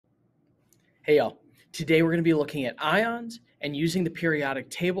Hey y'all, today we're going to be looking at ions and using the periodic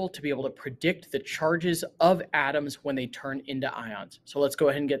table to be able to predict the charges of atoms when they turn into ions. So let's go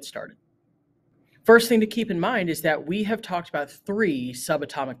ahead and get started. First thing to keep in mind is that we have talked about 3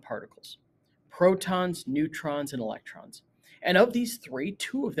 subatomic particles: protons, neutrons, and electrons. And of these 3,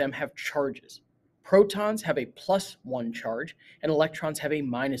 2 of them have charges. Protons have a +1 charge and electrons have a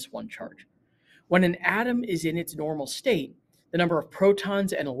 -1 charge. When an atom is in its normal state, the number of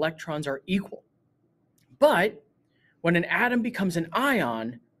protons and electrons are equal. But when an atom becomes an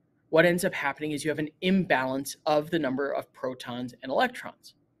ion, what ends up happening is you have an imbalance of the number of protons and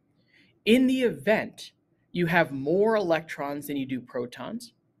electrons. In the event you have more electrons than you do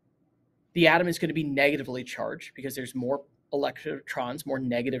protons, the atom is going to be negatively charged because there's more electrons, more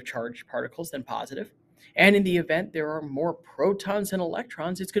negative charged particles than positive. And in the event there are more protons than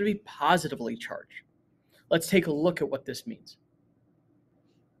electrons, it's going to be positively charged. Let's take a look at what this means.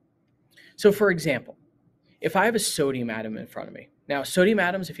 So for example, if I have a sodium atom in front of me, now sodium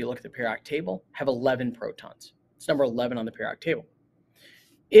atoms, if you look at the periodic table, have 11 protons. It's number 11 on the periodic table.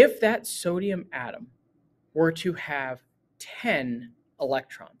 If that sodium atom were to have 10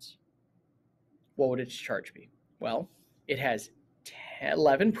 electrons, what would its charge be? Well, it has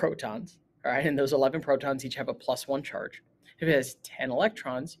 11 protons, all right, and those 11 protons each have a +1 charge. If it has 10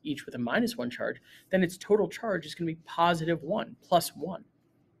 electrons, each with a -1 charge, then its total charge is going to be +1, +1.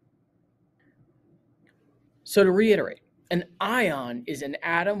 So to reiterate, an ion is an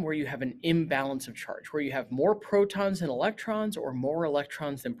atom where you have an imbalance of charge, where you have more protons than electrons or more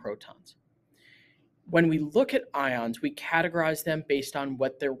electrons than protons. When we look at ions, we categorize them based on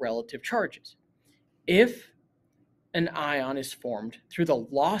what their relative charge is. If an ion is formed through the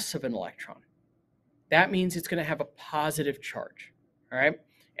loss of an electron, that means it's going to have a positive charge, all right?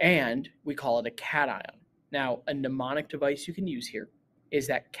 And we call it a cation. Now, a mnemonic device you can use here is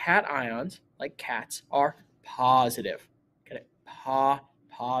that cations, like cats, are positive. Get it?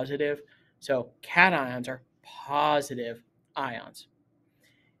 Positive. So cations are positive ions.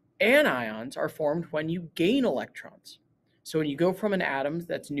 Anions are formed when you gain electrons. So when you go from an atom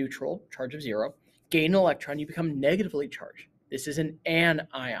that's neutral, charge of 0, gain an electron, you become negatively charged. This is an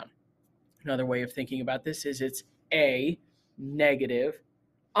anion. Another way of thinking about this is it's a negative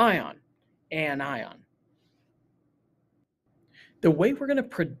ion, anion. The way we're going to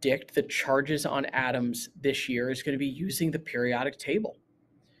predict the charges on atoms this year is going to be using the periodic table.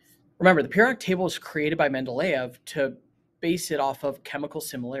 Remember, the periodic table was created by Mendeleev to base it off of chemical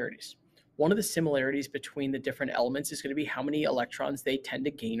similarities. One of the similarities between the different elements is going to be how many electrons they tend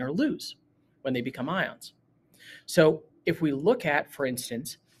to gain or lose when they become ions. So if we look at, for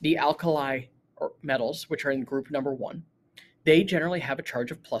instance, the alkali metals, which are in group number 1, they generally have a charge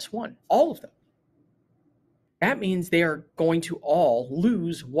of +1, all of them. That means they are going to all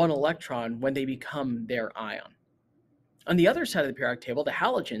lose 1 electron when they become their ion. On the other side of the periodic table, the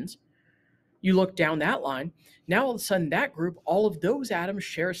halogens, you look down that line, now all of a sudden that group, all of those atoms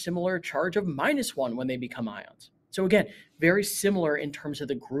share a similar charge of -1 when they become ions. So again, very similar in terms of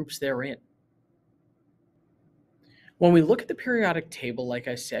the groups they're in. When we look at the periodic table, like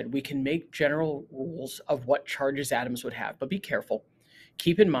I said, we can make general rules of what charges atoms would have, but be careful.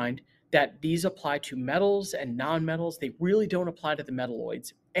 Keep in mind that these apply to metals and nonmetals. They really don't apply to the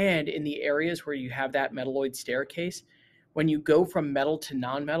metalloids. And in the areas where you have that metalloid staircase, when you go from metal to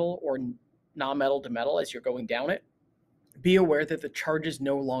nonmetal or nonmetal to metal as you're going down it, be aware that the charges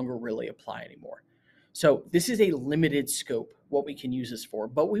no longer really apply anymore. So this is a limited scope, what we can use this for,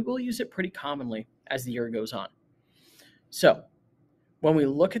 but we will use it pretty commonly as the year goes on. So when we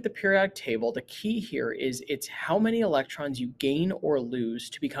look at the periodic table, the key here is it's how many electrons you gain or lose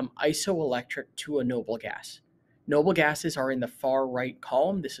to become isoelectric to a noble gas. Noble gases are in the far right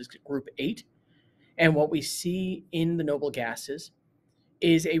column. This is group 8. And what we see in the noble gases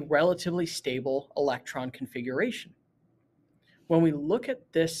is a relatively stable electron configuration. When we look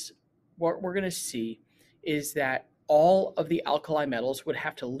at this, what we're going to see is that all of the alkali metals would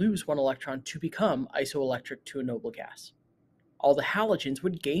have to lose 1 electron to become isoelectric to a noble gas. All the halogens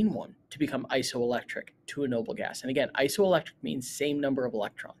would gain 1 to become isoelectric to a noble gas. And again, isoelectric means same number of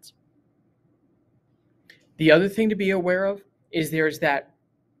electrons. The other thing to be aware of is there's that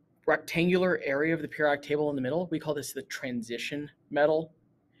rectangular area of the periodic table in the middle. We call this the transition metal.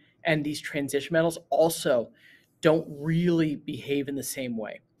 And these transition metals also don't really behave in the same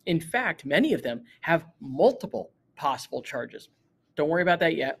way. In fact, many of them have multiple possible charges. Don't worry about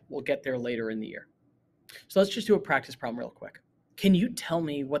that yet. We'll get there later in the year. So let's just do a practice problem real quick. Can you tell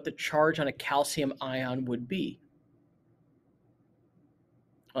me what the charge on a calcium ion would be?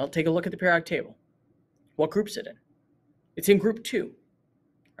 Well, take a look at the periodic table. What group is it in? It's in group 2.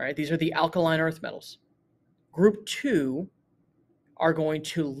 All right, these are the alkaline earth metals. Group 2 are going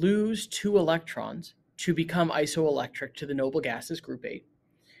to lose 2 electrons to become isoelectric to the noble gases, group 8,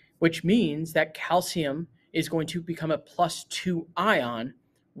 which means that calcium is going to become a +2 ion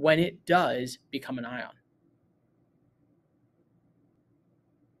when it does become an ion.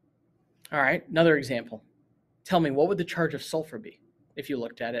 All right, another example. Tell me, what would the charge of sulfur be if you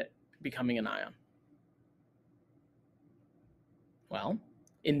looked at it becoming an ion? Well,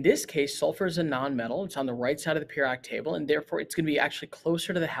 in this case, sulfur is a nonmetal. It's on the right side of the periodic table, and therefore it's going to be actually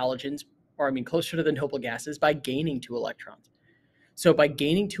closer to the halogens, or I mean closer to the noble gases by gaining 2 electrons. So by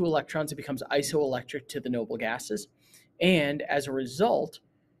gaining 2 electrons, it becomes isoelectric to the noble gases, and as a result,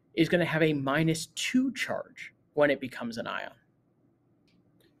 is going to have a -2 charge when it becomes an ion.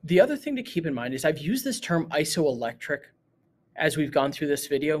 The other thing to keep in mind is I've used this term isoelectric as we've gone through this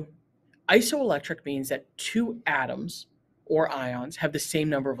video. Isoelectric means that 2 atoms or ions have the same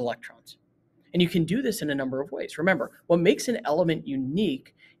number of electrons. And you can do this in a number of ways. Remember, what makes an element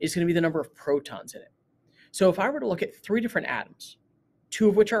unique is going to be the number of protons in it. So if I were to look at 3 different atoms, 2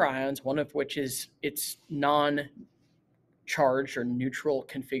 of which are ions, one of which is its non-charged or neutral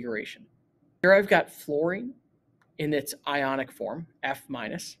configuration. Here I've got fluorine in its ionic form, F-.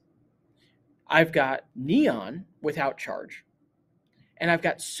 I've got neon without charge. And I've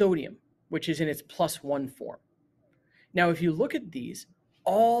got sodium, which is in its +1 form. Now, if you look at these,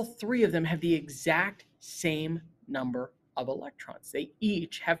 all 3 of them have the exact same number of electrons. They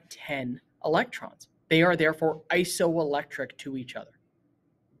each have 10 electrons. They are therefore isoelectric to each other.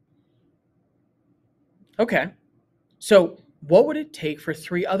 Okay, so what would it take for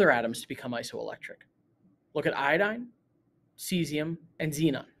 3 other atoms to become isoelectric? Look at iodine, cesium, and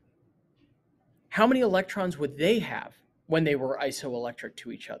xenon. How many electrons would they have when they were isoelectric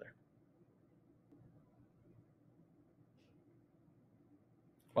to each other?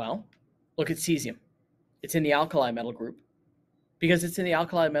 Well, look at cesium. It's in the alkali metal group. Because it's in the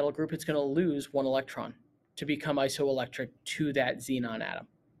alkali metal group, it's going to lose 1 electron to become isoelectric to that xenon atom.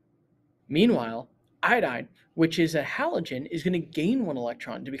 Meanwhile, iodine, which is a halogen, is going to gain 1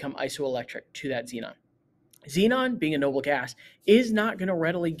 electron to become isoelectric to that xenon. Xenon, being a noble gas, is not going to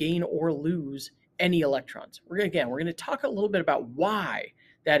readily gain or lose any electrons. We're going to talk a little bit about why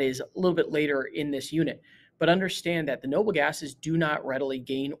that is a little bit later in this unit. But understand that the noble gases do not readily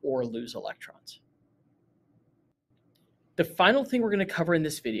gain or lose electrons. The final thing we're going to cover in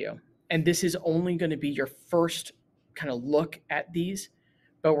this video, and this is only going to be your first kind of look at these,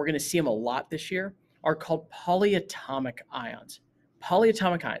 but we're going to see them a lot this year, are called polyatomic ions.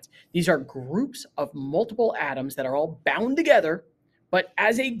 Polyatomic ions. These are groups of multiple atoms that are all bound together, but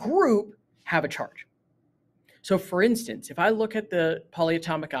as a group have a charge. So for instance, if I look at the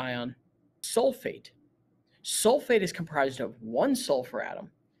polyatomic ion sulfate, sulfate is comprised of 1 sulfur atom,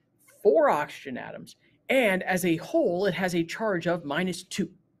 4 oxygen atoms, and as a whole, it has a charge of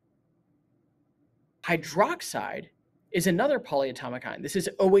 -2. Hydroxide is another polyatomic ion. This is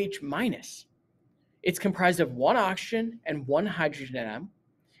OH-. It's comprised of 1 oxygen and 1 hydrogen atom,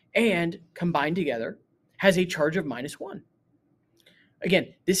 and combined together has a charge of -1.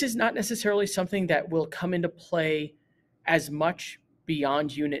 Again, this is not necessarily something that will come into play as much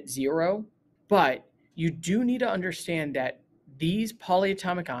beyond Unit 0, but you do need to understand that these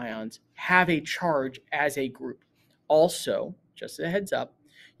polyatomic ions have a charge as a group. Also, just a heads up,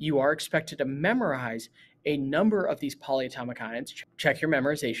 you are expected to memorize a number of these polyatomic ions. Check your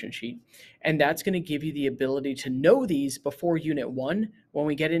memorization sheet, and that's going to give you the ability to know these before Unit 1 when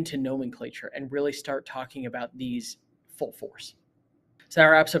we get into nomenclature and really start talking about these full force. So that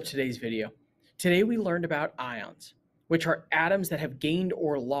wraps up today's video. Today we learned about ions, which are atoms that have gained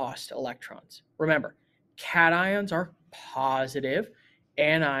or lost electrons. Remember, cations are positive,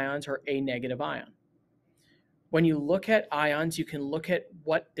 anions are a negative ion. When you look at ions, you can look at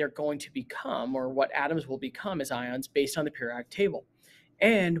what they're going to become or what atoms will become as ions based on the periodic table.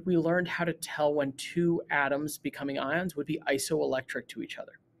 And we learned how to tell when 2 atoms becoming ions would be isoelectric to each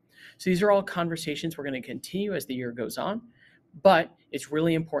other. So these are all conversations we're going to continue as the year goes on, but it's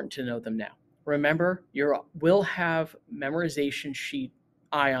really important to know them now. Remember, you will have memorization sheet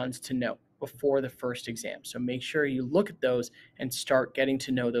ions to know before the first exam. So make sure you look at those and start getting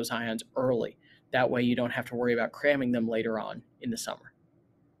to know those ions early. That way you don't have to worry about cramming them later on in the summer.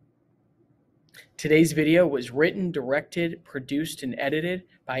 Today's video was written, directed, produced, and edited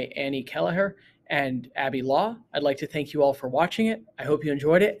by Annie Kelleher and Abby Law. I'd like to thank you all for watching it. I hope you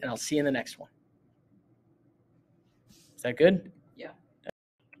enjoyed it, and I'll see you in the next one. Is that good? Yeah.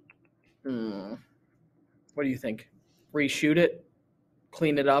 What do you think? Reshoot it,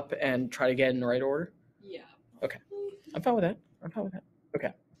 clean it up, and try to get it in the right order? Yeah. Okay. I'm fine with that.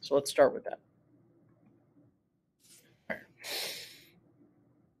 Okay. So let's start with that. All right.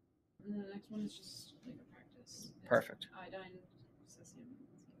 And then the next one is just like a practice. It's Perfect. iodine, cesium.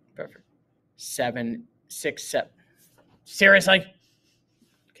 Perfect. 7, 6, 7. Seriously?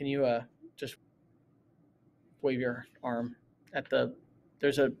 Can you just wave your arm at the?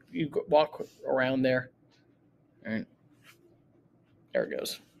 There's a walk around there. All right. There it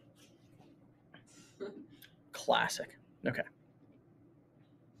goes. Classic. Okay.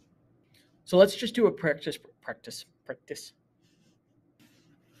 So let's just do a practice.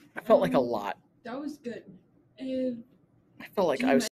 I felt like a lot. That was good. I felt like Do I you was